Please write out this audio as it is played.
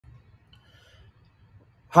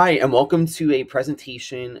Hi, and welcome to a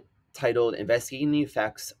presentation titled Investigating the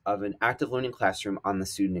Effects of an Active Learning Classroom on the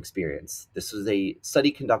Student Experience. This was a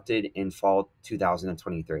study conducted in fall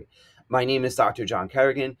 2023. My name is Dr. John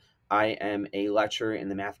Kerrigan. I am a lecturer in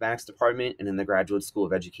the Mathematics Department and in the Graduate School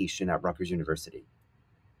of Education at Rutgers University.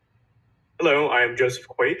 Hello, I am Joseph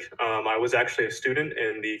Kwaik. I was actually a student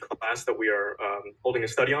in the class that we are holding a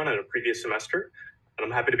study on in a previous semester, and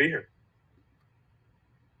I'm happy to be here.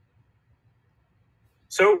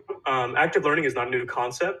 So active learning is not a new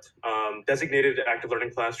concept. Designated active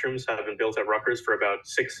learning classrooms have been built at Rutgers for about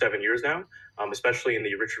 6-7 years now, especially in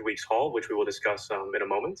the Richard Weeks Hall, which we will discuss in a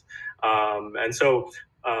moment.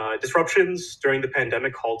 Disruptions during the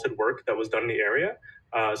pandemic halted work that was done in the area.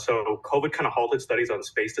 So COVID kind of halted studies on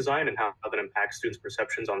space design and how that impacts students'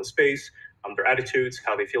 perceptions on the space, their attitudes,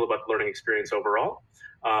 how they feel about the learning experience overall.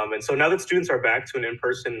 And so now that students are back to an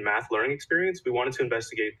in-person math learning experience, we wanted to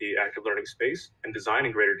investigate the active learning space and design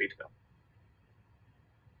in greater detail.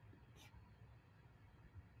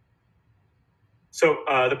 So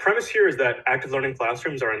the premise here is that active learning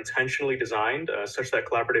classrooms are intentionally designed such that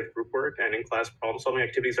collaborative group work and in-class problem-solving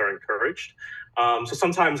activities are encouraged. So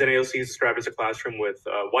sometimes an ALC is described as a classroom with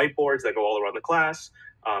whiteboards that go all around the class,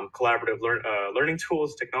 collaborative learning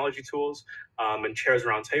tools, technology tools, and chairs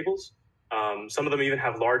around tables. Some of them even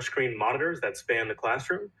have large screen monitors that span the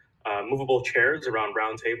classroom, movable chairs around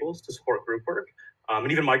round tables to support group work,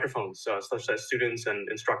 and even microphones such that students and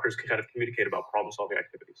instructors can kind of communicate about problem-solving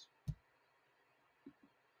activities.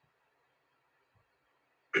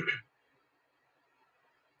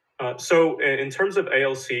 So in terms of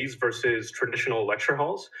ALCs versus traditional lecture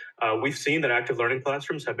halls, we've seen that active learning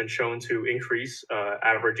classrooms have been shown to increase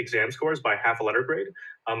average exam scores by half a letter grade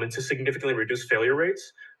and to significantly reduce failure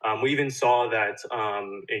rates. We even saw that,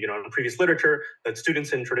 in previous literature, that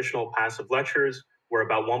students in traditional passive lectures were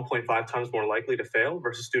about 1.5 times more likely to fail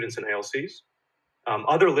versus students in ALCs.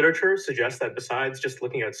 Other literature suggests that besides just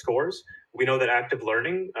looking at scores, we know that active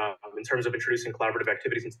learning, in terms of introducing collaborative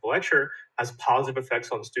activities into the lecture, has positive effects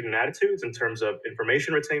on student attitudes in terms of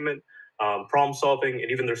information retainment, problem solving, and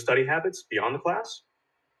even their study habits beyond the class.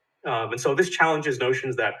 And so this challenges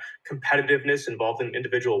notions that competitiveness involved in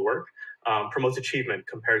individual work promotes achievement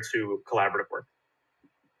compared to collaborative work.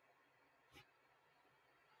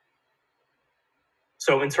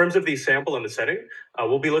 So in terms of the sample and the setting,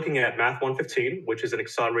 we'll be looking at Math 115, which is an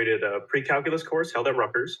accelerated pre-calculus course held at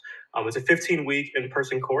Rutgers. It's a 15-week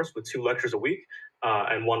in-person course with 2 lectures a week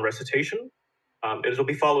and 1 recitation. It will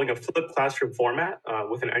be following a flipped classroom format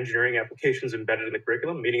with an engineering applications embedded in the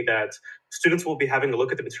curriculum, meaning that students will be having a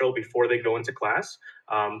look at the material before they go into class,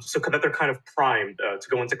 so that they're kind of primed to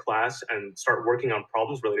go into class and start working on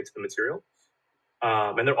problems related to the material.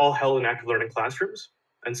 And they're all held in active learning classrooms.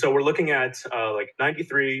 And so we're looking at like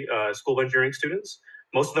 93 School of Engineering students.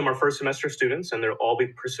 Most of them are first semester students, and they'll all be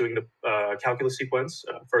pursuing the calculus sequence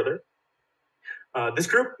further. This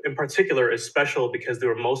group in particular is special because they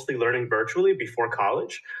were mostly learning virtually before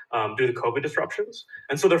college due to COVID disruptions.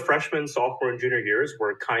 And so their freshman, sophomore, and junior years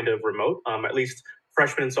were kind of remote. At least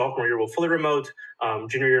freshman and sophomore year were fully remote.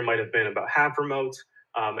 Junior year might have been about half remote.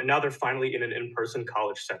 And now they're finally in an in-person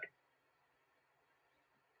college setting.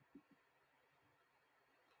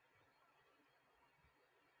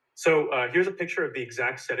 So here's a picture of the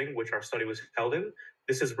exact setting which our study was held in.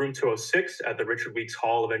 This is room 206 at the Richard Weeks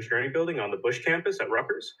Hall of Engineering building on the Bush campus at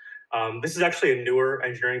Rutgers. This is actually a newer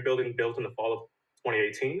engineering building built in the fall of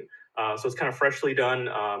 2018. So it's kind of freshly done.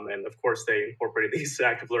 And of course, they incorporated these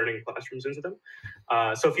active learning classrooms into them.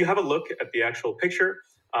 So if you have a look at the actual picture,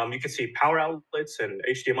 you can see power outlets and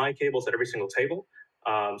HDMI cables at every single table.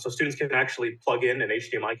 So students can actually plug in an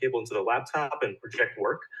HDMI cable into the laptop and project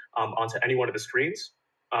work onto any one of the screens.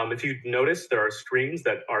 If you notice, there are screens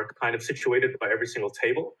that are kind of situated by every single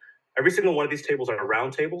table. Every single one of these tables are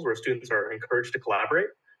round tables where students are encouraged to collaborate.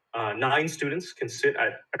 9 students can sit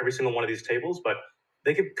at every single one of these tables, but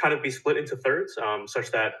they could kind of be split into thirds such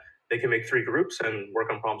that they can make 3 groups and work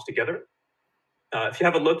on problems together. If you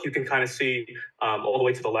have a look, you can kind of see all the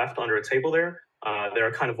way to the left under a table there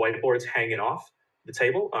are kind of whiteboards hanging off the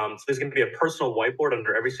table. So there's going to be a personal whiteboard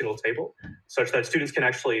under every single table, such that students can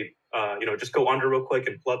actually, just go under real quick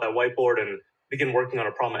and pull out that whiteboard and begin working on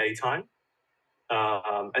a problem at any time.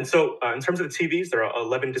 And so in terms of the TVs, there are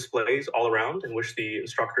 11 displays all around in which the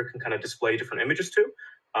instructor can kind of display different images to.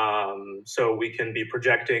 So we can be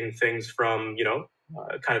projecting things from,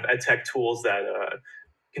 kind of ed tech tools that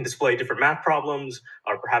can display different math problems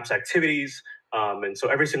or perhaps activities. And so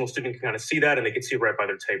every single student can kind of see that and they can see right by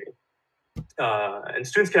their table. And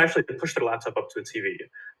students can actually push their laptop up to a TV,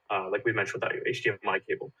 like we mentioned with that HDMI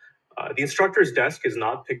cable. The instructor's desk is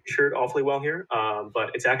not pictured awfully well here,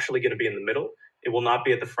 but it's actually going to be in the middle. It will not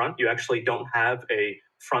be at the front. You actually don't have a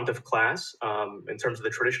front of class in terms of the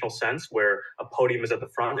traditional sense where a podium is at the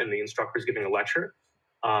front and the instructor is giving a lecture.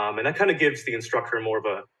 And that kind of gives the instructor more of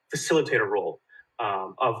a facilitator role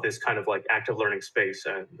of this kind of like active learning space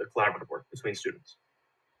and the collaborative work between students.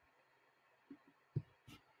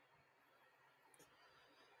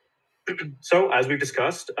 So as we've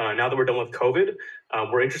discussed, now that we're done with COVID,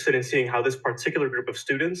 we're interested in seeing how this particular group of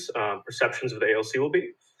students' perceptions of the ALC will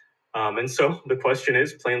be. And so the question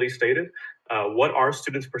is, plainly stated, what are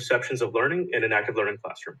students' perceptions of learning in an active learning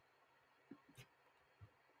classroom?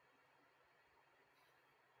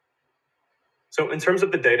 So in terms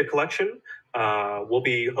of the data collection, we'll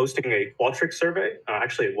be hosting a Qualtrics survey.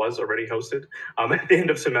 Actually, it was already hosted at the end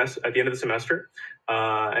of the semester.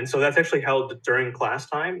 And so that's actually held during class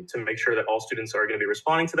time to make sure that all students are going to be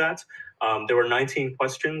responding to that. There were 19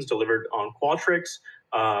 questions delivered on Qualtrics.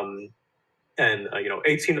 And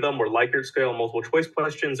 18 of them were Likert scale multiple choice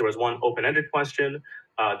questions. There was one open-ended question.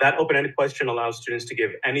 That open-ended question allows students to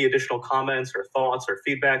give any additional comments or thoughts or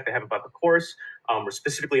feedback they have about the course, or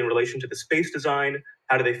specifically in relation to the space design.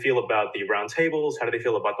 How do they feel about the round tables? How do they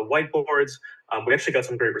feel about the whiteboards? We actually got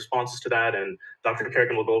some great responses to that, and Dr.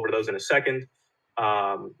 Kerrigan will go over those in a second.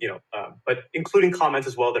 But including comments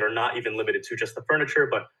as well that are not even limited to just the furniture,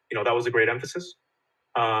 but that was a great emphasis.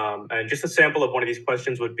 And just a sample of one of these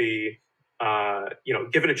questions would be,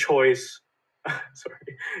 given a choice,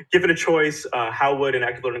 how would an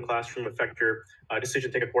active learning classroom affect your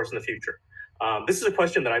decision to take a course in the future? This is a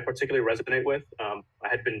question that I particularly resonate with. I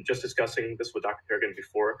had been just discussing this with Dr. Kerrigan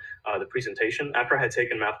before the presentation. After I had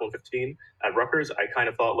taken Math 115 at Rutgers, I kind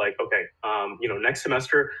of thought like, okay, next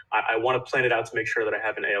semester, I want to plan it out to make sure that I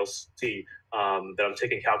have an ALC that I'm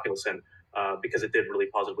taking calculus in because it did really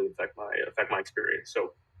positively affect my experience.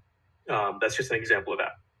 So that's just an example of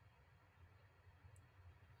that.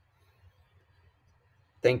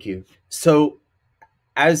 Thank you. So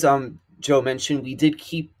as Joe mentioned, we did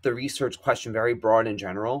keep the research question very broad in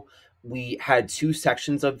general. We had 2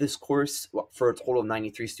 sections of this course for a total of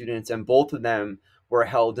 93 students, and both of them were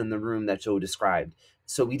held in the room that Joe described.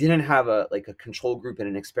 So we didn't have a control group and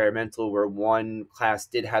an experimental where one class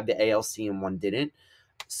did have the ALC and one didn't.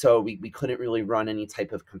 So we couldn't really run any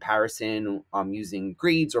type of comparison using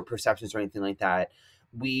grades or perceptions or anything like that.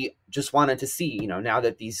 We just wanted to see, now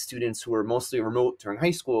that these students who were mostly remote during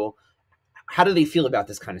high school, how do they feel about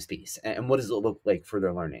this kind of space and what does it look like for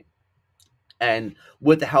their learning? And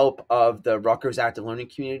with the help of the Rutgers active learning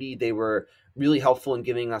community, they were really helpful in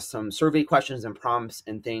giving us some survey questions and prompts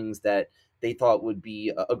and things that they thought would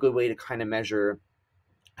be a good way to kind of measure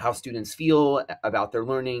how students feel about their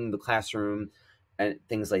learning, the classroom, and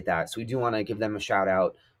things like that. So we do want to give them a shout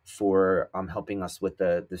out for helping us with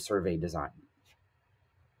the survey design.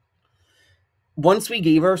 Once we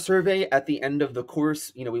gave our survey at the end of the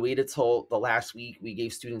course, we waited till the last week. We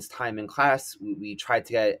gave students time in class. We tried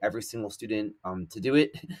to get every single student to do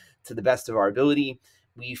it to the best of our ability.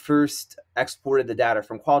 We first exported the data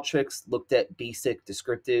from Qualtrics, looked at basic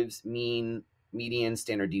descriptives, mean, median,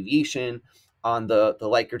 standard deviation on the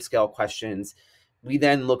Likert scale questions. We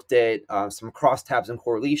then looked at some crosstabs and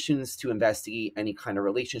correlations to investigate any kind of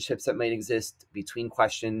relationships that might exist between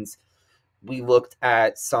questions. We looked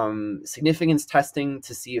at some significance testing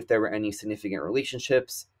to see if there were any significant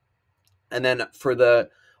relationships. And then for the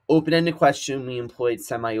open-ended question, we employed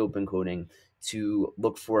semi-open coding to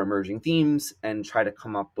look for emerging themes and try to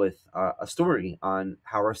come up with a story on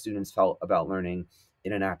how our students felt about learning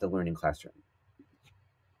in an active learning classroom.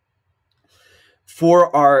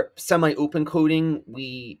 For our semi-open coding,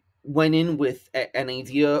 we went in with an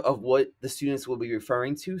idea of what the students will be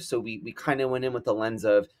referring to. So we kind of went in with the lens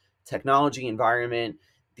of technology, environment,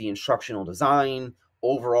 the instructional design,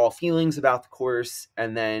 overall feelings about the course,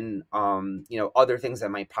 and then other things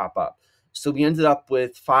that might pop up. So we ended up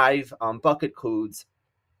with 5 bucket codes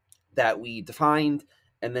that we defined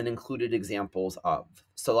and then included examples of.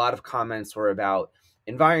 So a lot of comments were about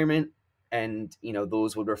environment, and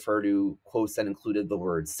those would refer to quotes that included the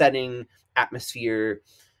word setting, atmosphere.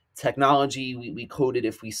 Technology, we coded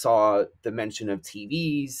if we saw the mention of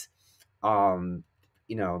TVs,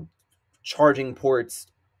 charging ports,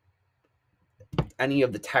 any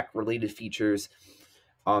of the tech related features.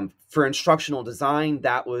 For instructional design,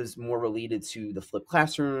 that was more related to the flipped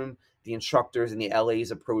classroom, the instructors and the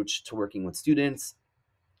LA's approach to working with students,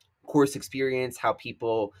 course experience, how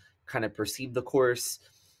people kind of perceive the course.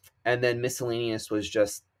 And then miscellaneous was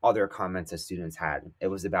just other comments that students had. It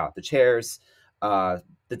was about the chairs,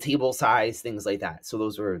 the table size, things like that. So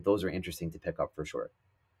those were interesting to pick up for sure.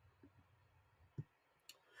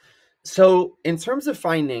 So, in terms of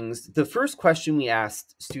findings, the first question we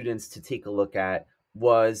asked students to take a look at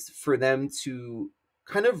was for them to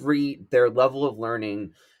kind of rate their level of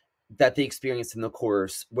learning that they experienced in the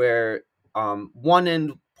course, where one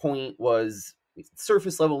end point was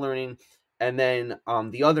surface level learning, and then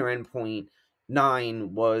the other end point,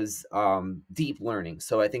 9, was deep learning.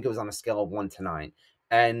 So I think it was on a scale of 1 to 9.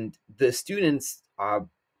 And the students,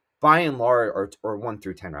 by and large, or 1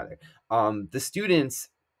 through 10 rather, the students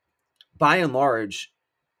by and large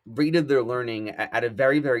rated their learning at a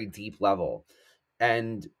very, very deep level.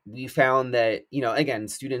 And we found that, again,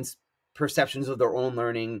 students' perceptions of their own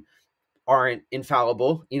learning aren't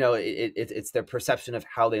infallible. It's their perception of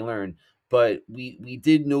how they learn. But we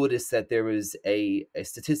did notice that there was a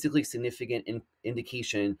statistically significant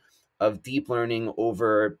indication of deep learning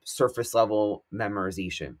over surface level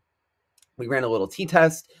memorization. We ran a little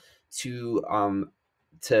t-test to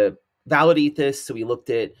validate this. So we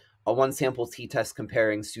looked at a one sample t-test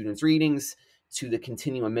comparing students' readings to the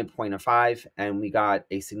continuum midpoint of 5, and we got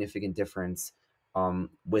a significant difference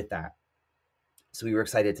with that. So we were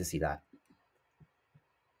excited to see that.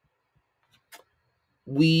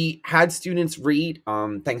 We had students rate,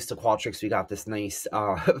 thanks to Qualtrics, we got this nice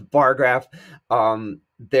bar graph,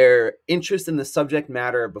 their interest in the subject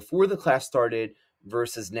matter before the class started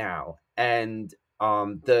versus now. And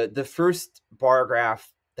the first bar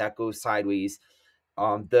graph that goes sideways,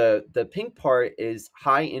 the pink part is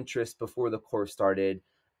high interest before the course started.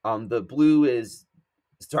 The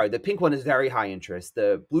pink one is very high interest.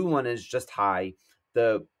 The blue one is just high.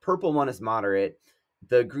 The purple one is moderate.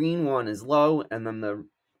 The green one is low, and then the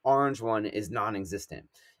orange one is non-existent.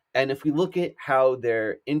 And if we look at how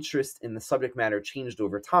their interest in the subject matter changed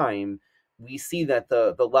over time, we see that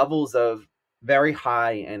the levels of very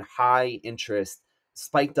high and high interest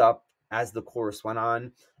spiked up as the course went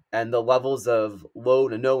on, and the levels of low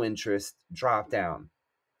to no interest dropped down.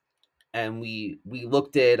 And we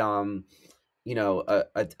looked at a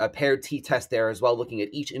paired t-test there as well, looking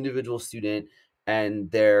at each individual student and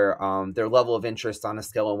their level of interest on a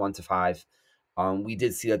scale of 1 to 5. We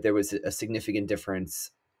did see that there was a significant difference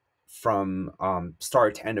from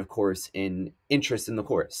start to end of course in interest in the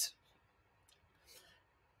course.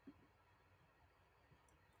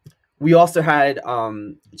 We also had,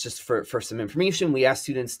 just for some information, we asked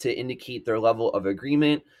students to indicate their level of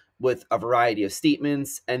agreement with a variety of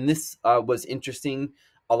statements. And this was interesting.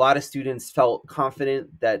 A lot of students felt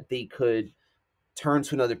confident that they could turn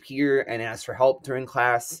to another peer and ask for help during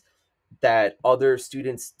class, that other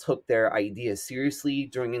students took their ideas seriously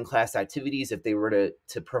during in-class activities if they were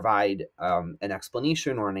to provide an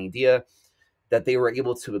explanation or an idea, that they were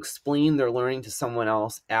able to explain their learning to someone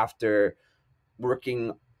else after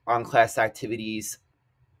working on class activities.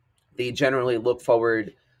 They generally look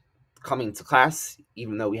forward coming to class,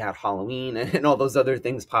 even though we had Halloween and all those other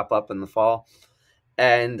things pop up in the fall.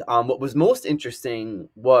 And what was most interesting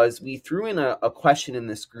was we threw in a question in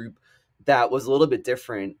this group that was a little bit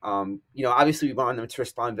different. Obviously we wanted them to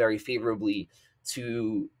respond very favorably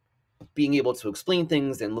to being able to explain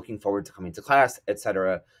things and looking forward to coming to class,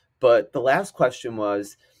 etc. But the last question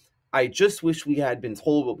was, I just wish we had been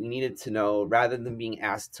told what we needed to know rather than being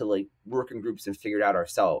asked to work in groups and figure it out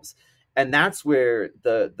ourselves. And that's where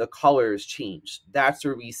the colors changed. That's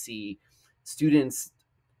where we see students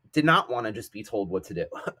did not want to just be told what to do.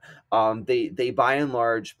 They by and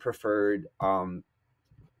large preferred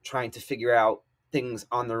trying to figure out things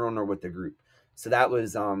on their own or with the group. So that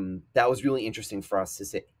was really interesting for us to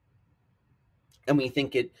see. And we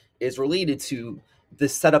think it is related to the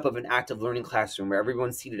setup of an active learning classroom where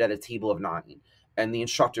everyone's seated at a table of 9 and the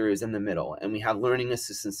instructor is in the middle, and we have learning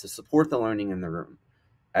assistants to support the learning in the room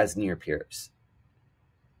as near peers.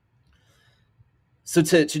 So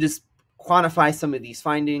to just quantify some of these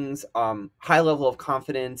findings, high level of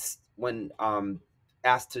confidence when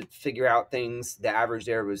asked to figure out things, the average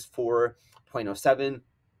there was 4.07,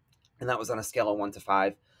 and that was on a scale of 1 to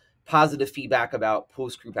 5. Positive feedback about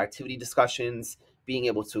post-group activity discussions, being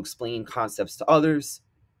able to explain concepts to others.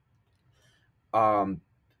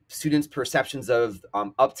 Students' perceptions of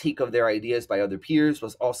uptake of their ideas by other peers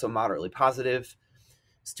was also moderately positive.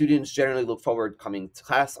 Students generally look forward coming to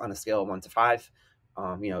class on a scale of 1 to 5.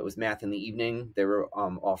 It was math in the evening. They were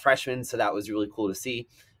all freshmen, so that was really cool to see.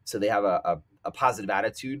 So they have a positive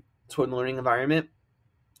attitude toward the learning environment.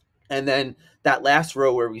 And then that last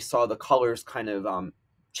row where we saw the colors kind of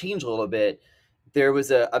change a little bit, there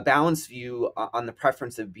was a balanced view on the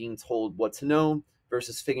preference of being told what to know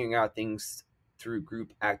versus figuring out things through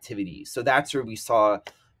group activities. So that's where we saw,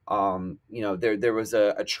 there was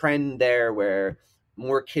a trend there where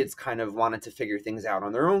more kids kind of wanted to figure things out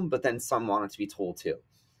on their own, but then some wanted to be told too.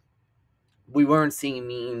 we weren't seeing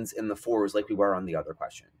means in the 4s like we were on the other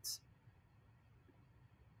questions.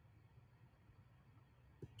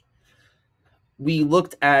 We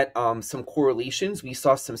looked at some correlations. We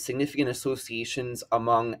saw some significant associations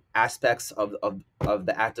among aspects of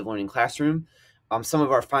the active learning classroom. Some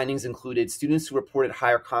of our findings included students who reported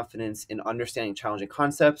higher confidence in understanding challenging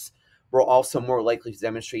concepts were also more likely to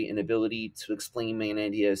demonstrate an ability to explain main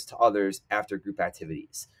ideas to others after group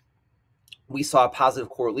activities. We saw a positive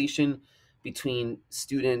correlation between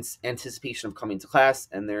students' anticipation of coming to class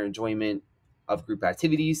and their enjoyment of group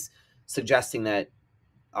activities, suggesting that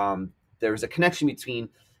there was a connection between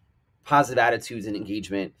positive attitudes and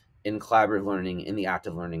engagement in collaborative learning in the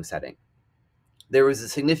active learning setting. There was a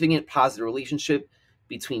significant positive relationship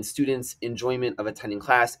between students' enjoyment of attending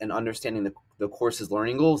class and understanding the course's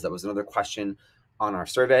learning goals. That was another question on our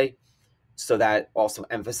survey. So that also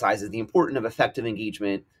emphasizes the importance of effective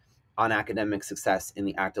engagement on academic success in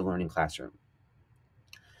the active learning classroom.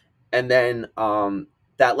 And then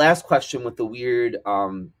that last question with the weird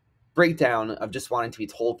breakdown of just wanting to be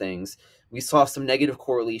told things, we saw some negative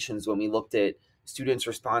correlations when we looked at students'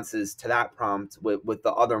 responses to that prompt with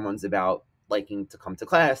the other ones about liking to come to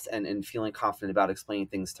class and feeling confident about explaining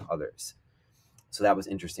things to others. So that was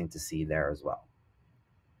interesting to see there as well.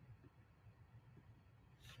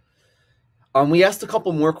 We asked a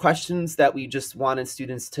couple more questions that we just wanted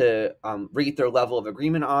students to rate their level of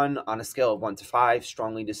agreement on a scale of 1 to 5,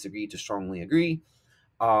 strongly disagree to strongly agree.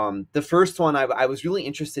 The first one, I was really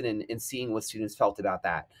interested in seeing what students felt about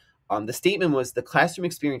that. The statement was, the classroom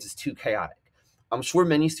experience is too chaotic. I'm sure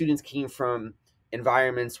many students came from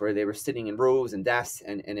environments where they were sitting in rows and desks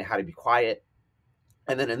and it had to be quiet.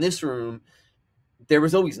 And then in this room, there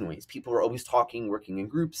was always noise. People were always talking, working in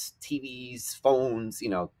groups, TVs, phones,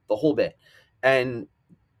 the whole bit. And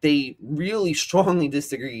they really strongly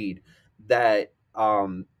disagreed that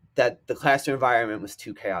that the classroom environment was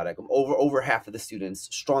too chaotic. Over half of the students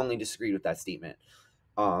strongly disagreed with that statement.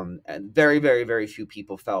 And very, very, very few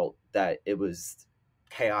people felt that it was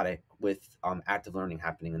chaotic with active learning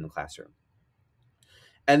happening in the classroom.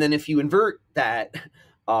 And then if you invert that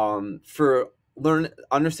for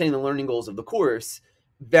understanding the learning goals of the course,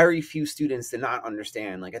 very few students did not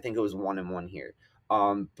understand. Like, I think it was 1 and 1 here.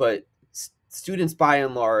 But students, by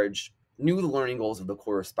and large, knew the learning goals of the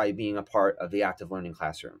course by being a part of the active learning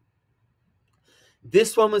classroom.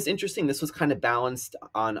 This one was interesting. This was kind of balanced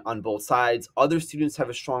on both sides. Other students have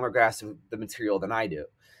a stronger grasp of the material than I do.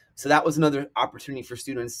 So that was another opportunity for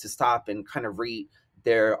students to stop and kind of rate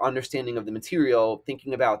their understanding of the material,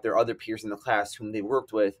 thinking about their other peers in the class whom they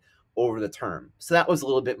worked with over the term. So that was a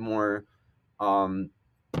little bit more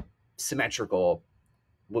symmetrical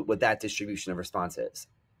with that distribution of responses.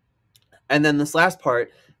 And then this last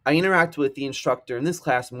part, I interact with the instructor in this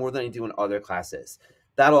class more than I do in other classes.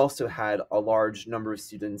 That also had a large number of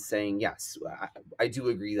students saying, yes, I do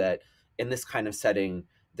agree that in this kind of setting,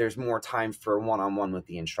 there's more time for one-on-one with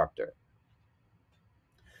the instructor.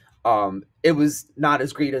 It was not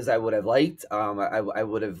as great as I would have liked. I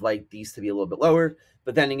would have liked these to be a little bit lower.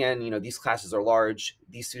 But then again, these classes are large.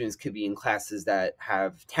 These students could be in classes that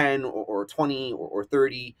have 10 or 20 or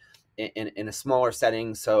 30 in a smaller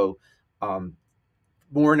setting. So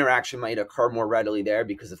more interaction might occur more readily there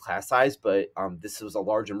because of class size, but this was a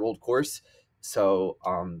large enrolled course. So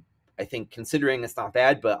I think considering it's not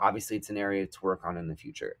bad, but obviously it's an area to work on in the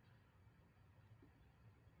future.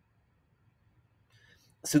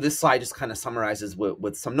 So this slide just kind of summarizes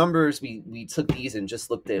with some numbers. We took these and just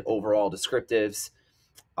looked at overall descriptives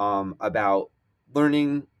about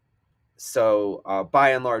learning. So by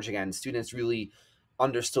and large, again, students really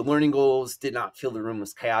understood learning goals, did not feel the room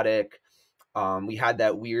was chaotic. We had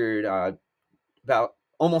that weird, about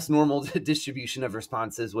almost normal distribution of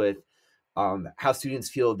responses with how students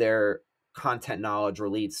feel their content knowledge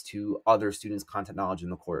relates to other students' content knowledge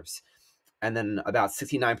in the course. And then about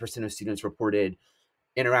 69% of students reported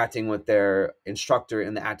interacting with their instructor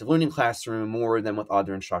in the active learning classroom more than with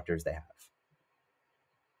other instructors they have.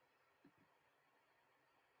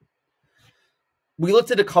 We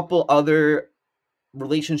looked at a couple other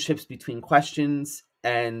relationships between questions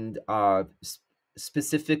and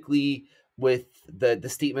specifically with the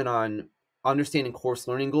statement on understanding course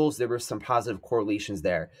learning goals, there were some positive correlations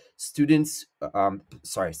there. Statistically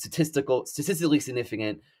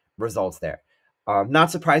significant results there.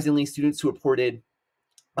 Not surprisingly, students who reported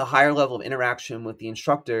a higher level of interaction with the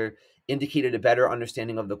instructor indicated a better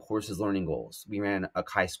understanding of the course's learning goals. We ran a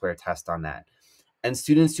chi-square test on that. And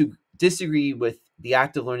students who disagree with the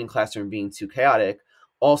active learning classroom being too chaotic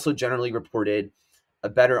also generally reported a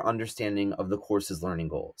better understanding of the course's learning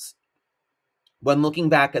goals. When looking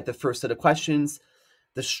back at the first set of questions,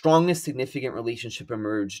 The strongest significant relationship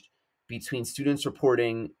emerged between students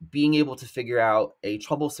reporting being able to figure out a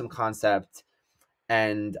troublesome concept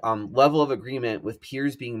and level of agreement with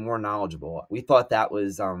peers being more knowledgeable. We thought that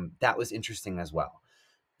was interesting as well.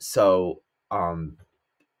 So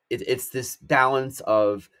it's this balance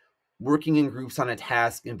of working in groups on a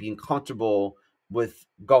task and being comfortable with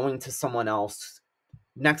going to someone else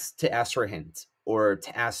next to ask for a hint or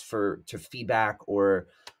to ask for feedback or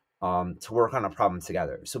to work on a problem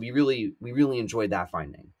together. So we really enjoyed that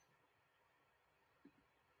finding.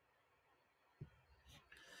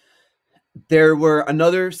 There were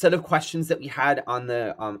another set of questions that we had on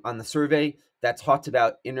the survey that talked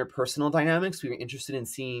about interpersonal dynamics. We were interested in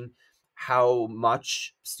seeing how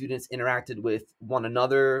much students interacted with one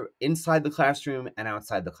another inside the classroom and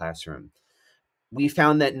outside the classroom. We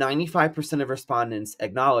found that 95% of respondents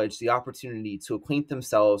acknowledged the opportunity to acquaint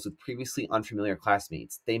themselves with previously unfamiliar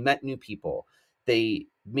classmates. They met new people. They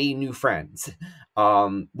made new friends.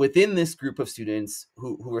 Within this group of students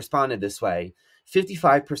who responded this way,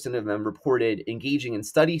 55% of them reported engaging in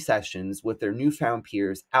study sessions with their newfound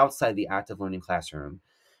peers outside the active learning classroom.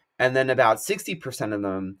 And then about 60% of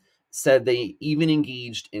them said they even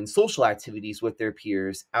engaged in social activities with their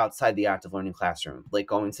peers outside the active learning classroom, like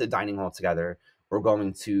going to the dining hall together or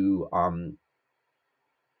going to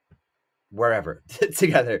wherever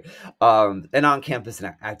together, an on-campus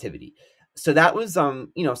activity. So that was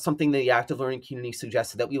something the active learning community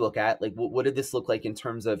suggested that we look at. Like, what did this look like in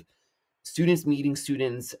terms of students meeting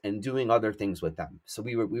students and doing other things with them? So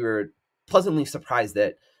we were pleasantly surprised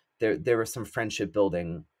that there was some friendship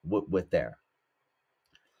building with there.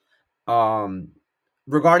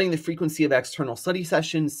 Regarding the frequency of external study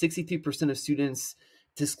sessions, 63% of students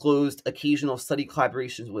disclosed occasional study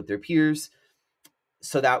collaborations with their peers.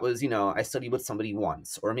 So that was, I studied with somebody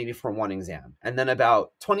once, or maybe for one exam. And then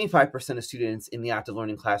about 25% of students in the active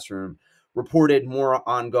learning classroom reported more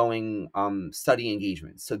ongoing study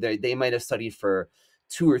engagements. So they might have studied for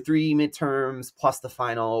 2 or 3 midterms plus the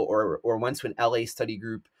final, or went to an LA study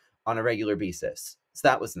group on a regular basis. So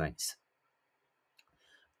that was nice.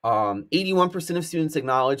 81% of students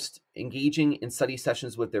acknowledged engaging in study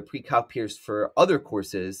sessions with their pre-calc peers for other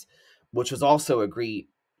courses, which was also a great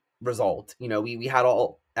result. We had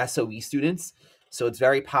all SOE students, so it's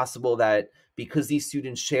very possible that because these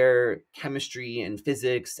students share chemistry and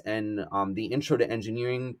physics and the intro to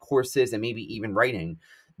engineering courses and maybe even writing,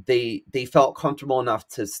 they felt comfortable enough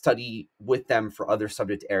to study with them for other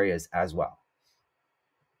subject areas as well.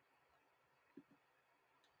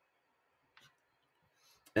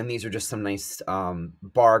 And these are just some nice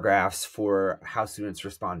bar graphs for how students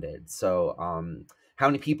responded. So how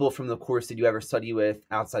many people from the course did you ever study with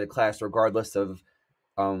outside of class, regardless of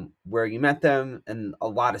where you met them? And a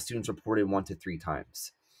lot of students reported 1 to 3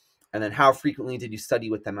 times. And then how frequently did you study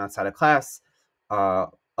with them outside of class? A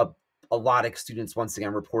lot of students, once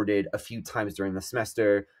again, reported a few times during the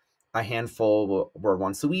semester. A handful were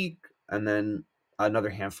once a week, and then another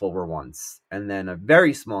handful were once. And then a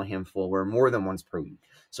very small handful were more than once per week.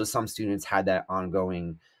 So some students had that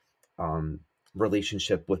ongoing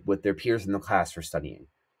relationship with their peers in the class for studying.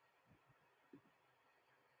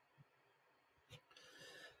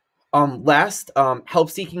 Last, help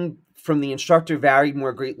seeking from the instructor varied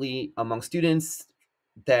more greatly among students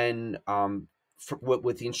than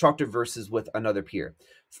with the instructor versus with another peer.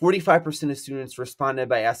 45% of students responded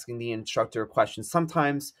by asking the instructor a question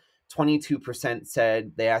sometimes. 22%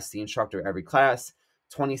 said they asked the instructor every class.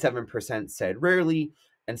 27% said rarely,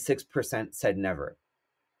 and 6% said never.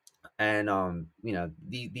 And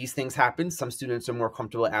these things happen. Some students are more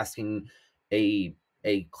comfortable asking a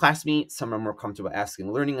classmate. Some are more comfortable asking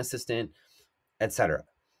a learning assistant, etc.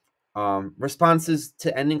 Responses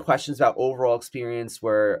to ending questions about overall experience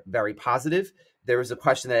were very positive. There was a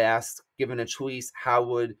question that asked, given a choice, how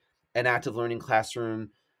would an active learning classroom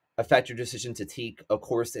affect your decision to take a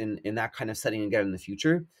course in that kind of setting again in the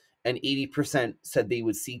future? And 80% said they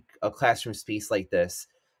would seek a classroom space like this.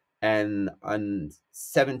 And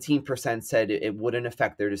 17% said it wouldn't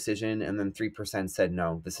affect their decision. And then 3% said,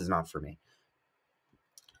 no, this is not for me.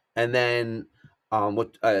 And then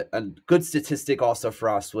what a good statistic also for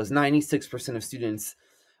us was 96% of students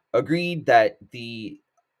agreed that the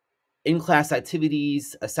in-class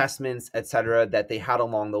activities, assessments, etc., that they had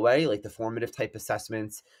along the way, like the formative type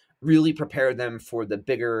assessments, really prepared them for the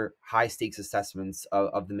bigger high-stakes assessments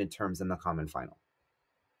of the midterms and the common final.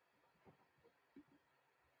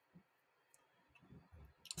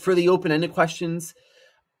 For the open-ended question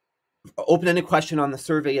on the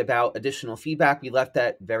survey about additional feedback, we left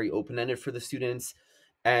that very open-ended for the students.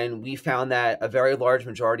 And we found that a very large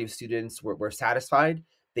majority of students were satisfied.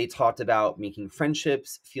 They talked about making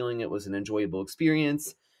friendships, feeling it was an enjoyable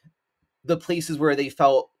experience. The places where they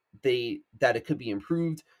felt that it could be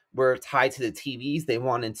improved were tied to the TVs. They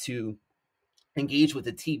wanted to engage with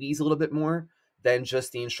the TVs a little bit more than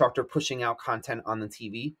just the instructor pushing out content on the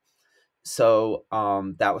TV. So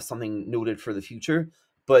that was something noted for the future.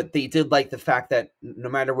 But they did like the fact that no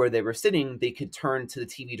matter where they were sitting, they could turn to the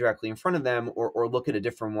TV directly in front of them, or look at a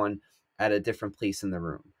different one at a different place in the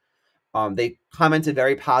room. They commented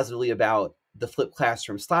very positively about the flipped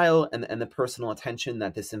classroom style and the personal attention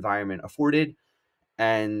that this environment afforded,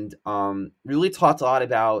 and really talked a lot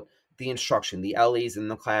about the instruction, the LAs in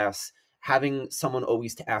the class, having someone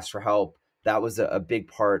always to ask for help. That was a big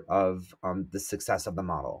part of the success of the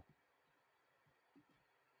model.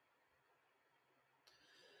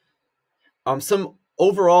 Some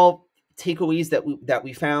overall takeaways that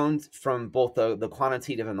we found from both the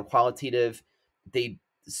quantitative and the qualitative: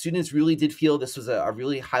 students really did feel this was a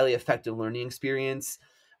really highly effective learning experience.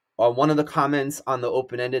 One of the comments on the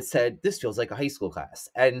open-ended said, "This feels like a high school class,"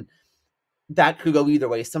 and that could go either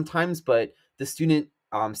way sometimes, but the student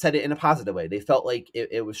said it in a positive way. They felt like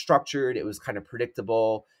it was structured, it was kind of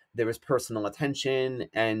predictable, there was personal attention,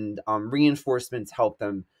 and reinforcements helped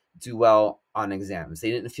them do well on exams.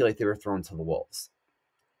 They didn't feel like they were thrown to the wolves.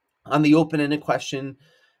 On the open-ended question,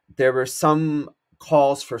 there were some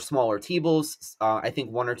calls for smaller tables. I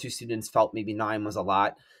think one or two students felt maybe 9 was a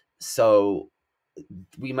lot. So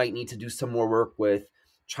we might need to do some more work with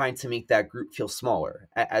trying to make that group feel smaller.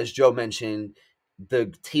 As Joe mentioned,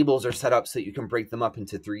 the tables are set up so that you can break them up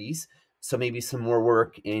into 3s. So maybe some more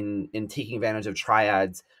work in taking advantage of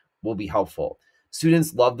triads will be helpful.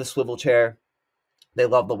 Students love the swivel chair. They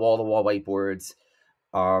love the wall-to-wall whiteboards.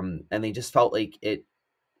 And they just felt like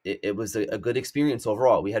it was a good experience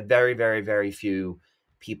overall. We had very, very, very few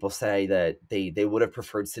people say that they would have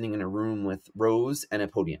preferred sitting in a room with rows and a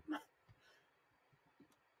podium.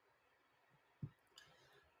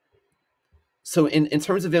 So in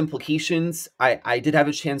terms of implications, I did have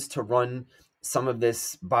a chance to run some of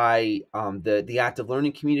this by the active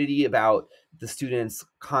learning community about the students'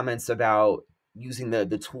 comments about using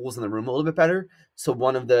the tools in the room a little bit better. So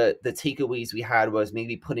one of the takeaways we had was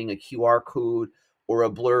maybe putting a QR code or a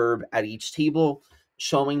blurb at each table,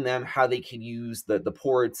 showing them how they could use the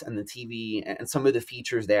ports and the TV and some of the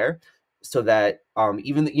features there, so that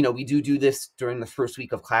even we do this during the first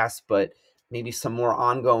week of class, but maybe some more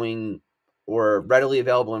ongoing or readily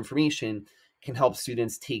available information can help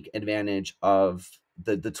students take advantage of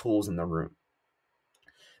the tools in the room.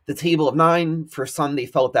 The table of 9, for some, they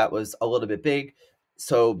felt that was a little bit big.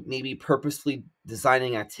 So maybe purposefully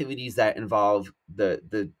designing activities that involve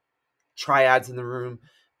the triads in the room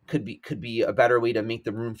could be a better way to make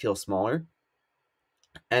the room feel smaller.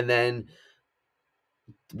 And then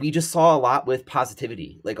we just saw a lot with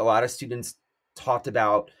positivity. Like, a lot of students talked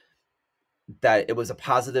about that it was a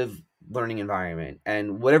positive learning environment,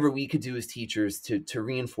 and whatever we could do as teachers to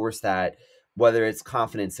reinforce that, whether it's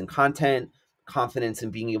confidence in content, confidence in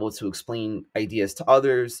being able to explain ideas to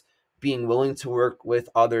others, being willing to work with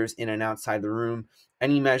others in and outside the room,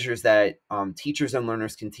 any measures that teachers and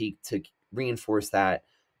learners can take to reinforce that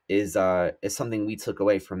is something we took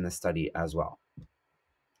away from this study as well.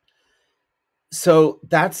 So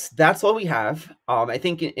that's all we have. I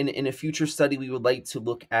think in a future study, we would like to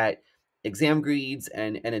look at exam grades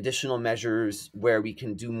and additional measures where we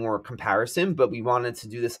can do more comparison, but we wanted to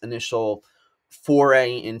do this initial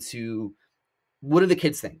foray into what do the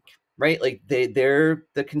kids think, right? Like, they're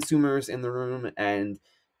the consumers in the room, and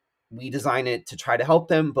we design it to try to help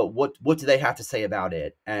them, but what do they have to say about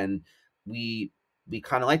it? And we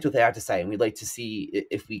kind of liked what they had to say, and we'd like to see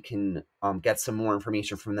if we can get some more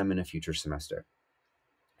information from them in a future semester.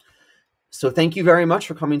 So thank you very much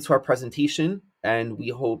for coming to our presentation, and we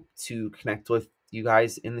hope to connect with you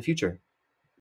guys in the future.